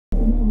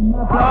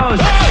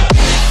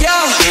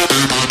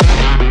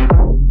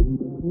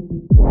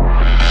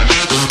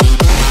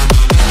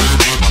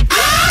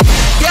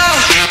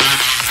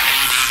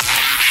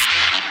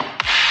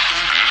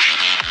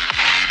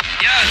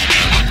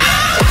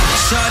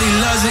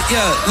Shawty loves it,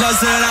 yeah,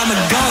 loves that I'm a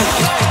goat.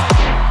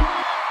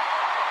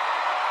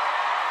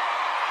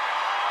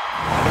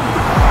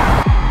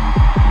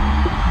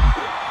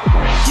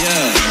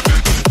 Yeah.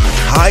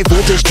 High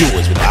voltage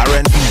duels with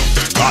R&B.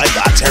 Live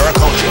at Terra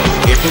Culture,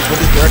 April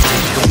 23rd,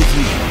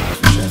 2023.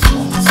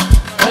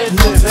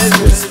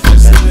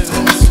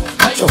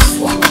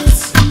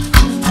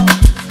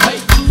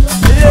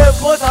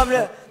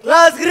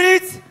 Class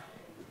greet.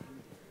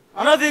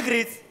 Another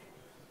greet.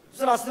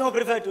 So I still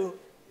prefer to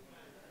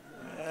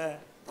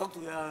talk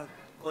to your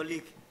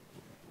colleague.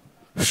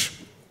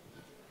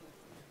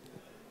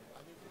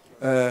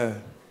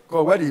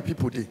 God, where the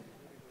people dey?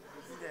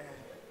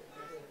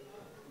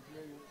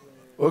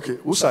 Okay,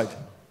 whose side?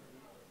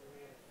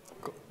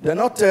 They're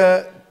not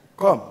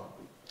come.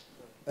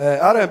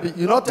 R&B,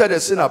 you not tell the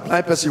sin a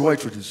blind person you want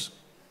to introduce.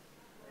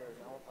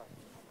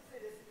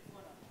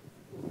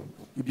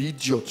 You be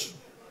idiot.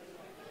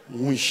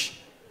 Wish.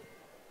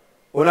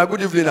 Una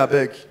good evening, I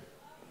beg.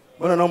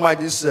 When I don't mind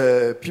these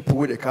people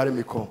with the carry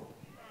me come.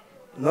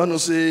 No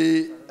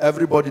say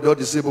everybody don't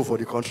disabled for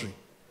the country.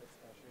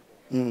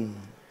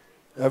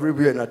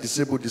 Everywhere not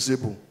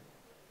disabled.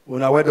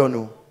 When I well done,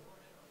 no.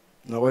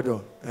 Now well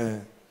done.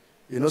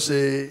 You know,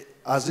 say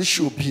as it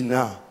should be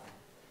now.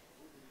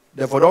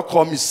 Therefore, don't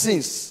call me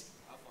since.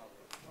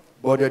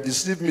 But they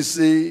deceive me,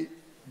 say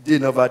they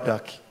never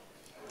dark.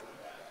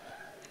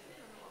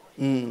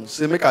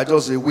 Say make I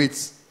just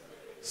wait.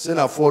 Say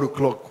na 4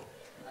 o'clock.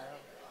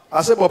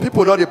 I said, but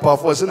people not the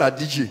perform. Say na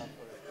DJ.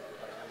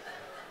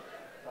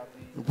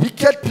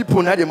 Wicked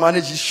people now they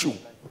manage this show.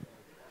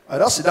 I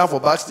just sit down for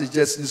backstage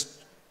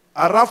just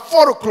around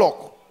 4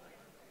 o'clock.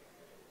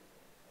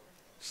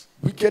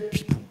 Wicked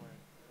people.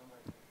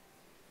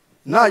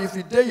 Now, if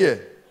you dare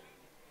here,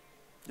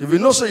 if you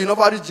know say you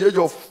never reach the age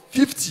of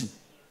 50,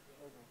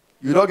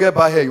 you don't get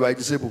by here, you are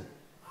disabled.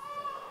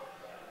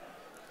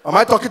 Am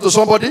I talking to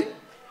somebody?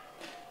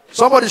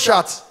 Somebody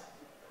shout.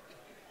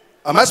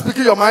 Am I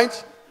speaking your mind?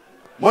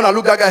 Mona,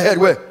 look that guy head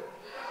where?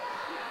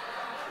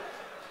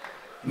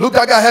 Look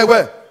that guy head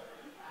where?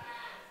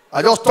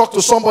 I just talked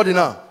to somebody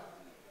now.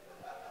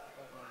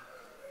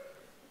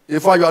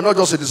 If you are not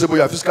just a disabled,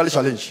 you are physically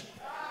challenged.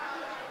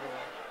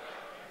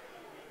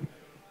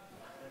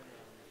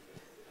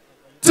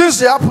 Things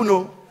they happen,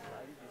 no.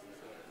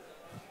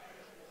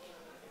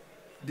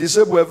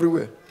 Disabled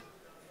everywhere.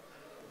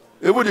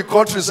 Even the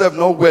country itself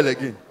not well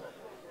again.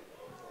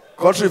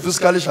 Country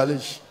physically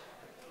challenged.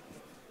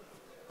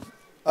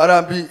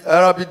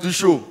 R&B do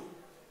show.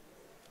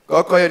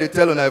 God call here, they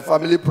tell on a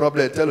family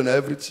problem, they tell on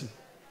everything.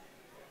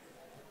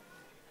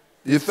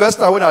 The first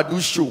time when I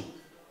do show,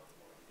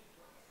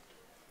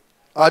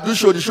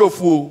 the show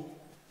full.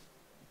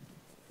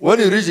 When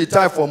it reach the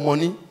time for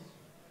money,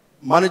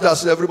 manager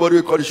said everybody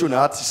will call the show an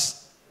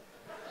artist.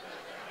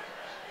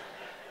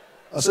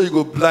 I said you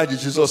go blind in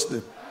Jesus'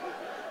 name.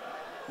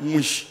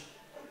 Mush.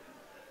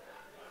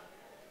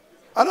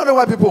 I don't know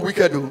why people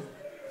wicked though.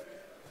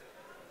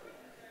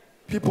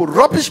 People,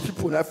 rubbish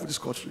people now for this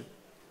country.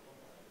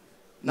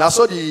 Now I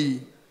saw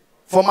the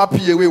former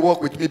PA we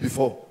worked with me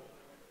before.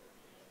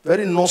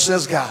 Very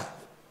nonsense guy.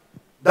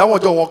 That one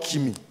don't want to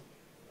kill me.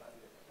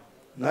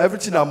 Now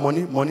everything are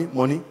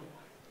money.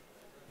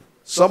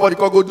 Somebody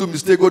can go do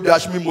mistake, go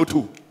dash me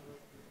motor.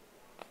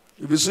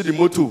 If you see the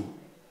motor,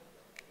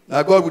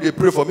 now God will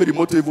pray for me, the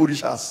motor will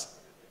reach us.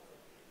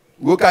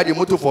 Go carry the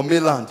motor for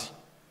mainland.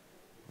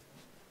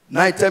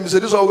 Now he tell me, say,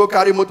 this one go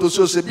carry motor.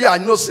 So say, I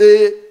know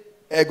say,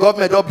 a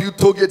government up you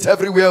toll gate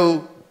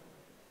everywhere.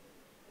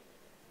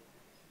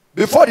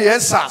 Before the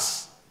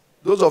answers,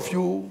 those of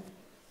you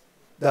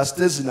that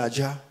stays in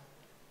Aja,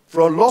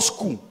 from law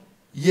school,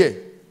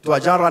 to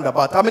Aja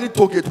roundabout, how many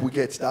toll gate we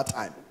get that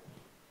time?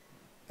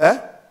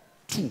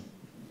 2.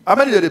 How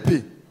many did they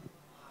pay?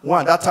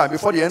 1 that time.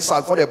 Before the answers,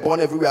 before they burn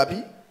everywhere,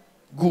 be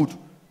good.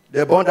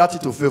 They burn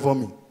that to favor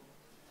me.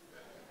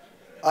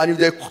 And if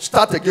they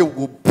start again,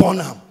 we go burn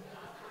them.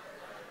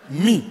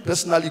 Me,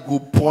 personally, go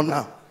burn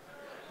them.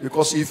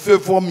 Because he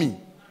favor me.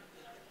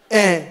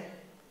 And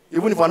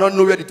even if I don't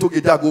know where the toll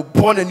gate, I go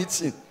burn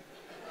anything.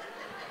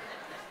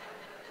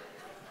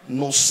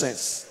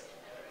 Nonsense.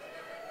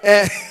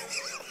 And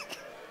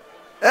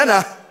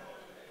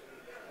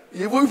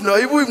even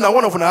if not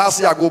one of them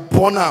has I go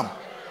burn them.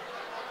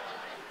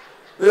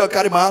 You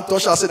carry my hand,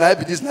 touch, I say, I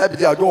be this, I be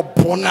there, I go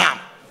burn them.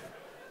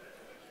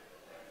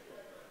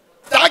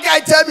 That guy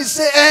tell me,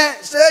 say,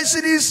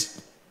 see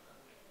this?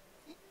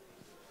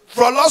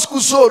 From law school,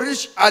 so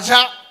rich,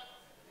 Aja.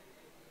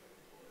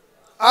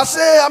 I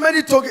say, how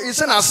many token? He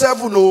said, I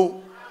 7,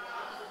 no.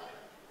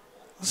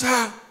 I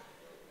say,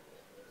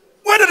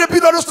 when did they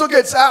build all those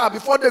tokens?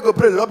 Before they go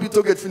pray, they'll be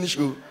token finish.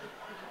 I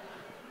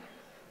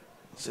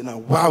say, now,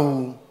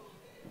 wow.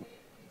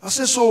 I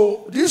say,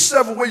 so, these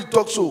 7 where you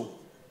talk so,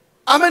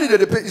 how many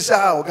did they pay? He said,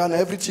 Organa,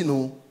 everything,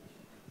 no.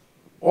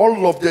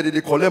 All of them,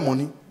 they collect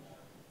money.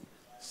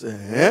 I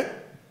say,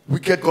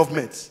 wicked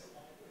government.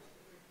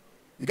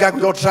 The guy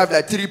could not drive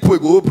like 3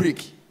 points, go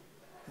break.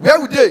 Where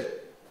would they?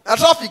 A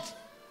traffic.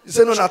 He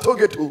said, no, not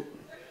target.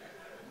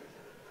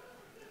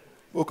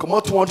 Go come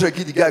out 200,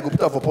 give the guy, go put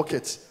that for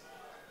pocket.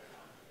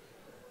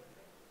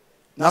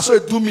 Now so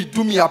do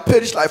me. I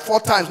perish like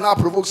 4 times. Now I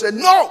provoke, say,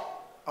 no!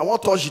 I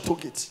want to touch the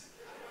toget.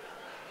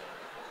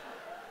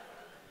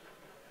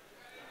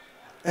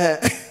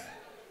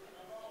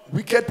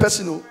 Wicked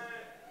person. Oh.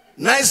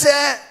 Nice.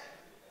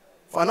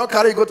 If I not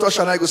carry go touch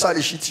and I go start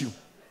to shit you.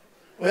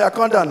 Oh yeah,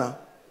 come down now.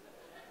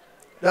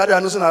 That I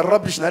know some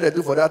rubbish now they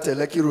do for that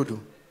Lekki Road.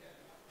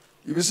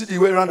 You will see the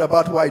way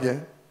roundabout wide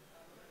there.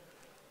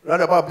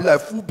 Roundabout be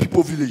like full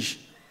people village.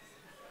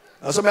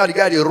 And some of the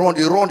guy they run.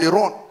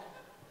 The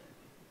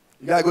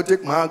guy go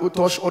take my hand, go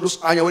touch all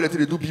those iron when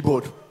they do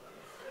b-board.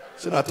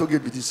 Say na to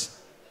get with this.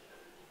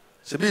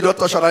 Say be don't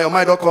touch and your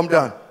mind don't come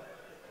down.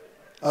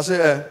 I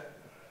say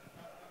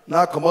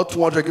now come out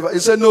 200. Give her. He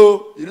said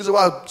no. The reason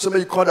why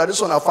somebody called that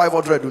this one at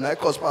 500 do not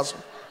cost person.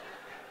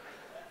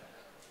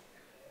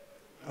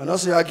 And I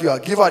say argue, I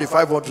give her the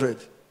 500.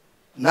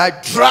 Now I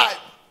drive.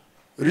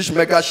 Reach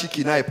Mega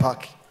Shiki, now I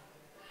park.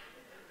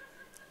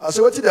 I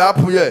say, what did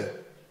happen here?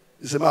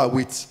 He said, I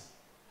wait.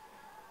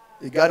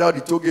 He gathered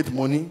the toll gate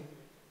money.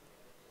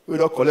 We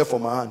don't collect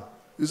from my hand.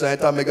 Use an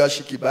enter Mega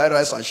Shiki, buy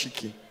rice and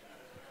Shiki.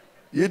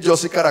 He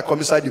just come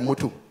inside the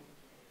motor.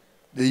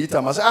 They eat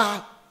him. I say,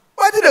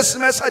 why did they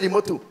smell inside the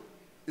motor?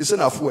 He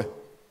said, fuel.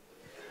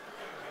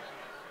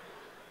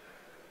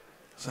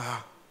 So,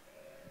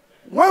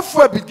 when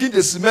fuel begin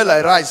to smell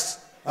like rice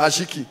and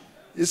Shiki,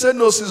 he said,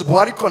 no, since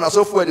Buhari corner,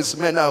 so fuel the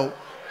smell now.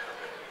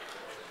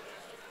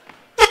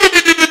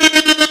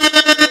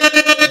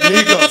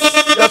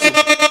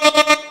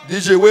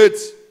 DJ, wait.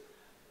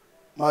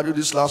 I'll do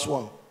this last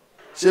one.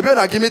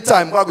 Sebena, give me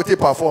time. I'm going to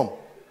perform.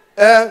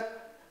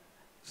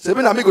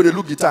 Sebena, me go to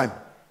look the time.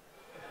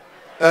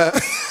 Even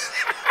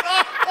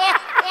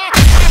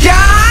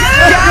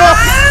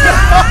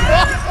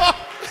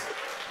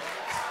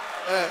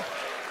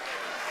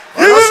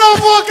up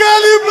for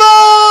Kelly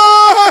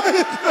Blind.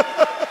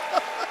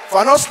 If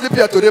I not sleep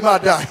here today, I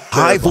die.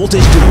 High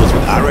voltage duos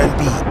with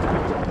R&B.